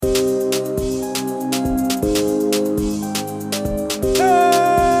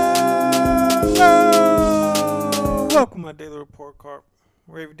my daily report card,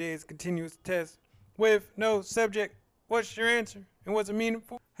 where every day is a continuous test with no subject. What's your answer? And what's it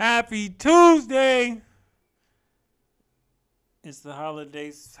meaningful? Happy Tuesday! It's the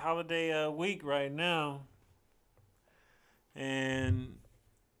holiday week right now. And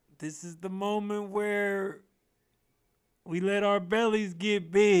this is the moment where we let our bellies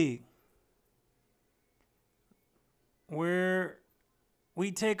get big. Where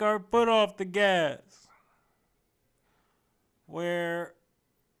we take our foot off the gas. Where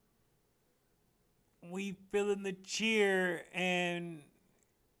we fill in the cheer and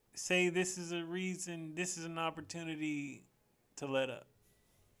say this is a reason, this is an opportunity to let up.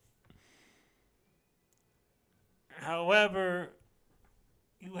 However,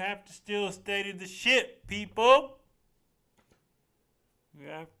 you have to still steady the ship, people. You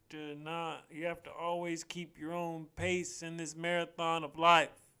have to always keep your own pace in this marathon of life.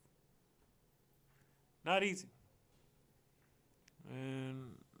 Not easy.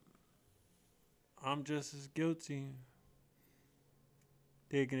 And I'm just as guilty.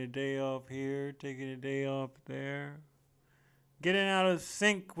 Taking a day off here, taking a day off there. Getting out of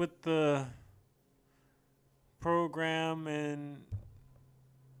sync with the program and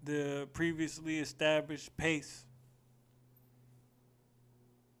the previously established pace.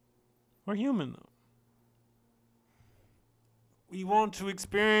 We're human, though. We want to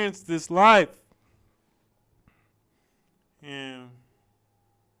experience this life. And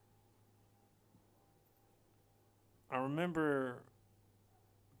I remember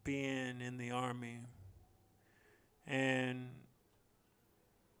being in the Army, and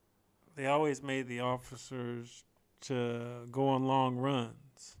they always made the officers to go on long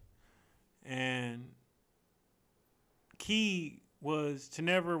runs. And key was to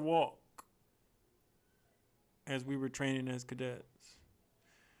never walk as we were training as cadets.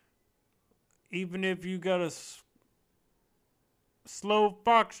 Even if you got a slow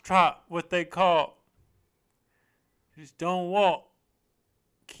foxtrot, what they call, just don't walk.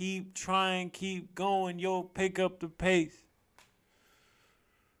 Keep trying, keep going. You'll pick up the pace.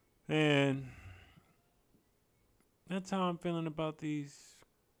 And that's how I'm feeling about these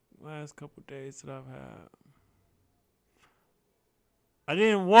last couple days that I've had. I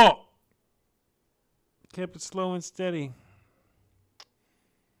didn't walk. Kept it slow and steady.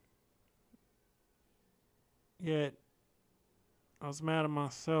 Yet, I was mad at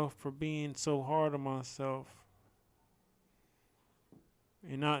myself for being so hard on myself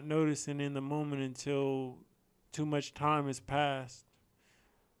and not noticing in the moment until too much time has passed.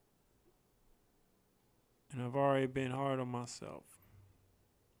 And I've already been hard on myself.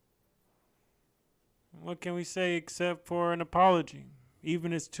 What can we say except for an apology,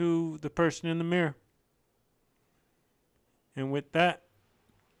 even as to the person in the mirror? And with that,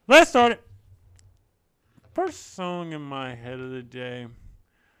 let's start it. First song in my head of the day.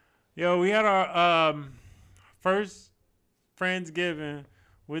 Yo, we had our first Friendsgiving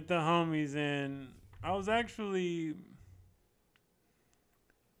with the homies, and I was actually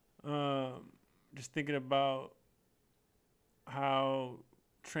just thinking about how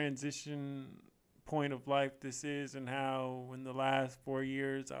transition point of life this is, and how in the last 4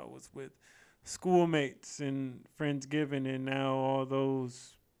 years I was with schoolmates and Friendsgiving, and now all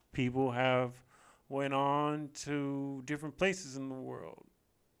those people have went on to different places in the world.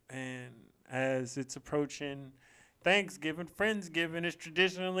 And as it's approaching Thanksgiving, Friendsgiving is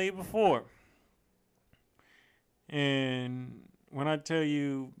traditionally before. And when I tell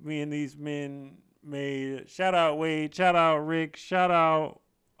you, me and these men made, shout out Wade, shout out Rick, shout out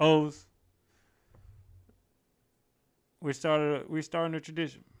O's, we started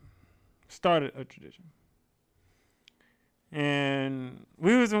a tradition. And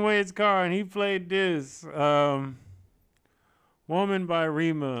we was in Wade's car, and he played this Woman by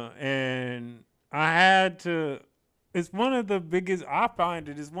Rema, and I had to, it's one of the biggest, I find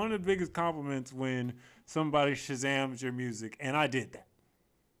it is one of the biggest compliments when somebody Shazams your music, and I did that.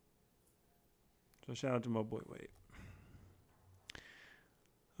 So shout out to my boy Wade.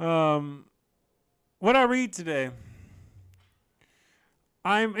 What I read today,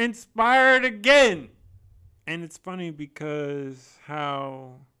 I'm inspired again. And it's funny because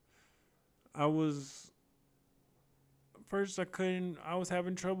how I was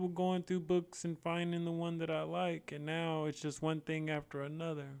having trouble going through books and finding the one that I like. And now it's just one thing after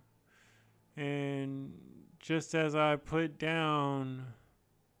another. And just as I put down,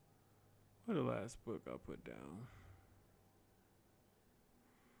 what the last book I put down?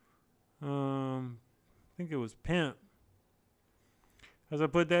 I think it was Pimp. As I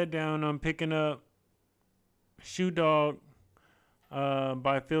put that down, I'm picking up Shoe Dog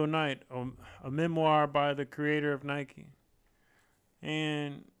by Phil Knight, a memoir by the creator of Nike.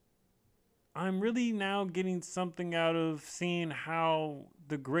 And I'm really now getting something out of seeing how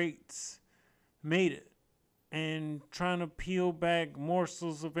the greats made it and trying to peel back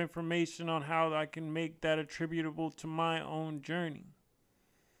morsels of information on how I can make that attributable to my own journey.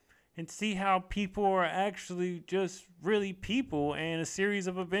 And see how people are actually just really people, and a series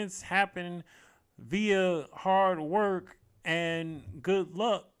of events happen via hard work and good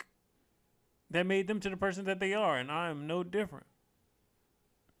luck that made them to the person that they are, and I am no different.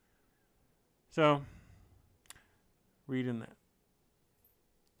 So, reading that.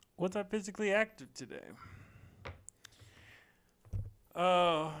 Was I physically active today?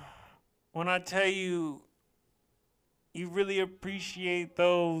 When I tell you, you really appreciate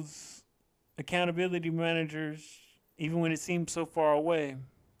those accountability managers, even when it seems so far away.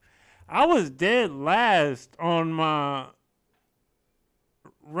 I was dead last on my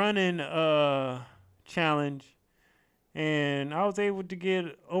running challenge, and I was able to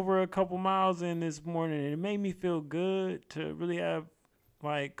get over a couple miles in this morning, and it made me feel good to really have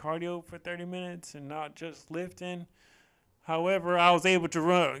like cardio for 30 minutes and not just lifting. However, I was able to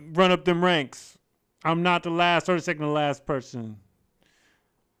run up them ranks. I'm not the last or the second to last person.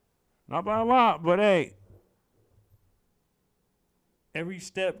 Not by a lot, but hey, every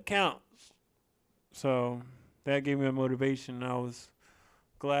step counts. So that gave me a motivation. I was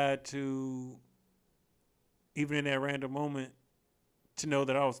glad to, even in that random moment, to know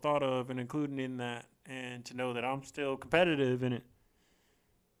that I was thought of and included in that, and to know that I'm still competitive in it.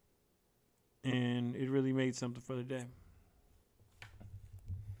 And it really made something for the day.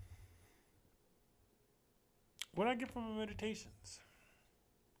 What I get from my meditations?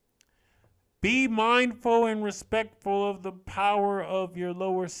 Be mindful and respectful of the power of your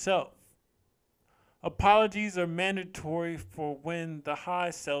lower self. Apologies are mandatory for when the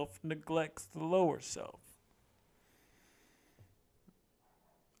high self neglects the lower self.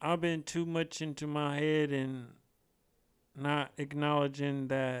 I've been too much into my head and not acknowledging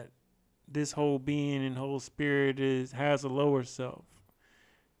that this whole being and whole spirit has a lower self.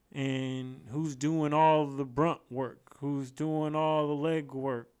 And who's doing all the brunt work, who's doing all the leg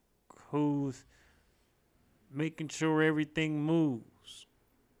work, who's making sure everything moves.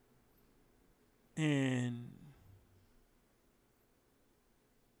 And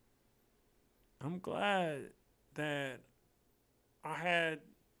I'm glad that I had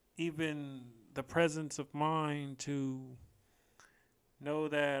even the presence of mind to know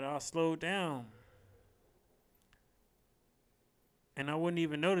that I slowed down. And I wouldn't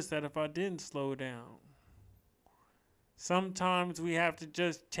even notice that if I didn't slow down. Sometimes we have to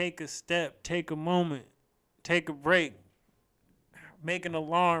just take a step, take a moment, take a break, make an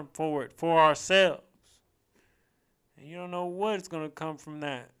alarm for it, for ourselves. And you don't know what's going to come from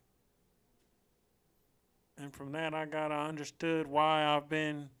that. And from that, I understood why I've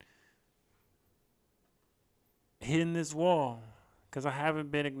been hitting this wall. Because I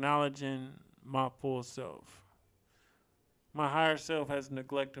haven't been acknowledging my full self. My higher self has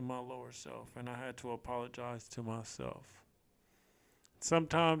neglected my lower self, and I had to apologize to myself.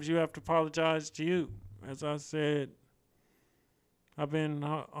 Sometimes you have to apologize to you. As I said, I've been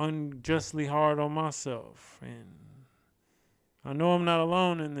unjustly hard on myself, and I know I'm not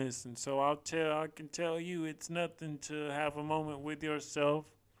alone in this. And so I can tell you, it's nothing to have a moment with yourself,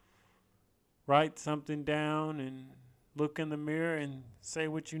 write something down, and look in the mirror and say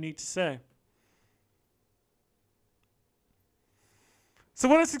what you need to say. So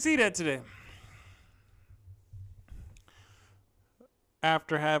what did I succeed at today?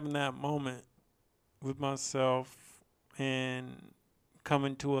 After having that moment with myself and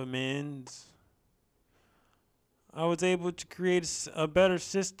coming to amends, I was able to create a better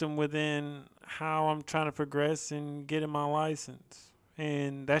system within how I'm trying to progress and getting my license.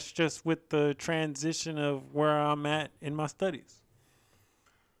 And that's just with the transition of where I'm at in my studies.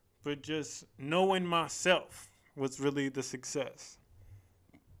 But just knowing myself was really the success.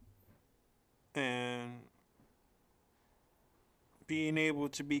 And being able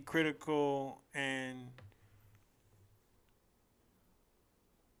to be critical and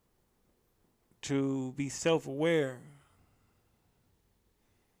to be self-aware,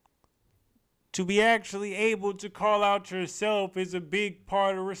 to be actually able to call out yourself is a big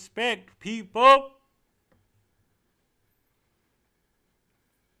part of respect, people.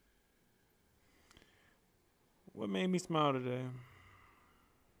 What made me smile today?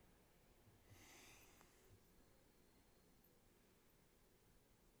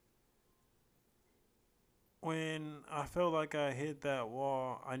 When I felt like I hit that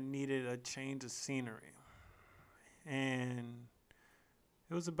wall, I needed a change of scenery. And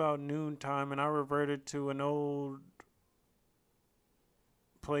it was about noontime, and I reverted to an old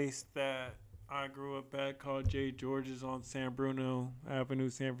place that I grew up at called J. George's on San Bruno Avenue,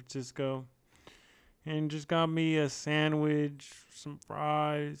 San Francisco. And just got me a sandwich, some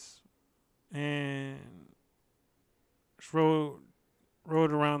fries, and just rode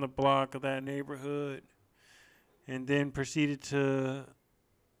around the block of that neighborhood, and then proceeded to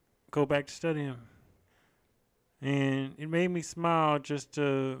go back to studying. And it made me smile just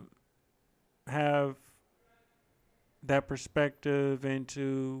to have that perspective and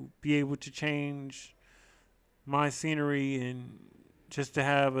to be able to change my scenery and just to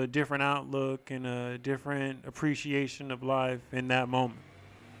have a different outlook and a different appreciation of life in that moment.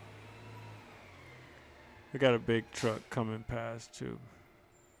 We got a big truck coming past too.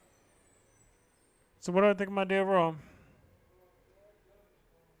 So what do I think of my day overall?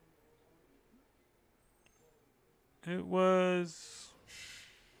 It was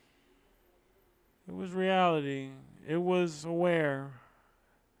reality. It was aware.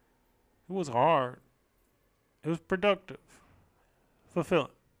 It was hard. It was productive. Fulfilling.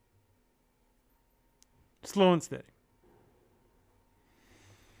 Slow and steady.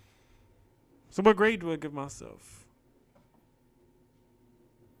 So what grade do I give myself?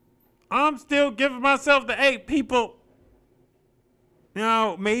 I'm still giving myself the 8, people.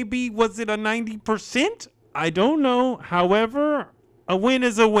 Now, maybe was it a 90%? I don't know. However, a win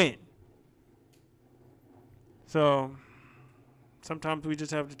is a win. So sometimes we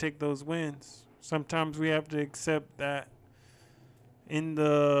just have to take those wins. Sometimes we have to accept that in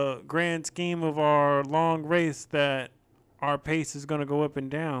the grand scheme of our long race that our pace is going to go up and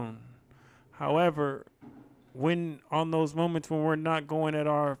down. However, when on those moments when we're not going at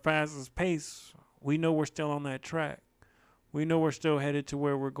our fastest pace, we know we're still on that track. We know we're still headed to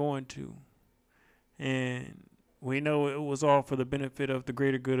where we're going to. And we know it was all for the benefit of the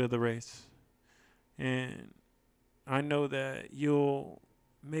greater good of the race. And I know that you'll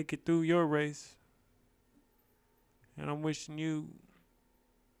make it through your race. And I'm wishing you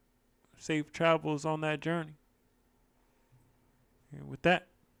safe travels on that journey. And with that,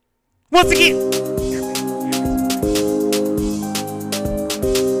 once again,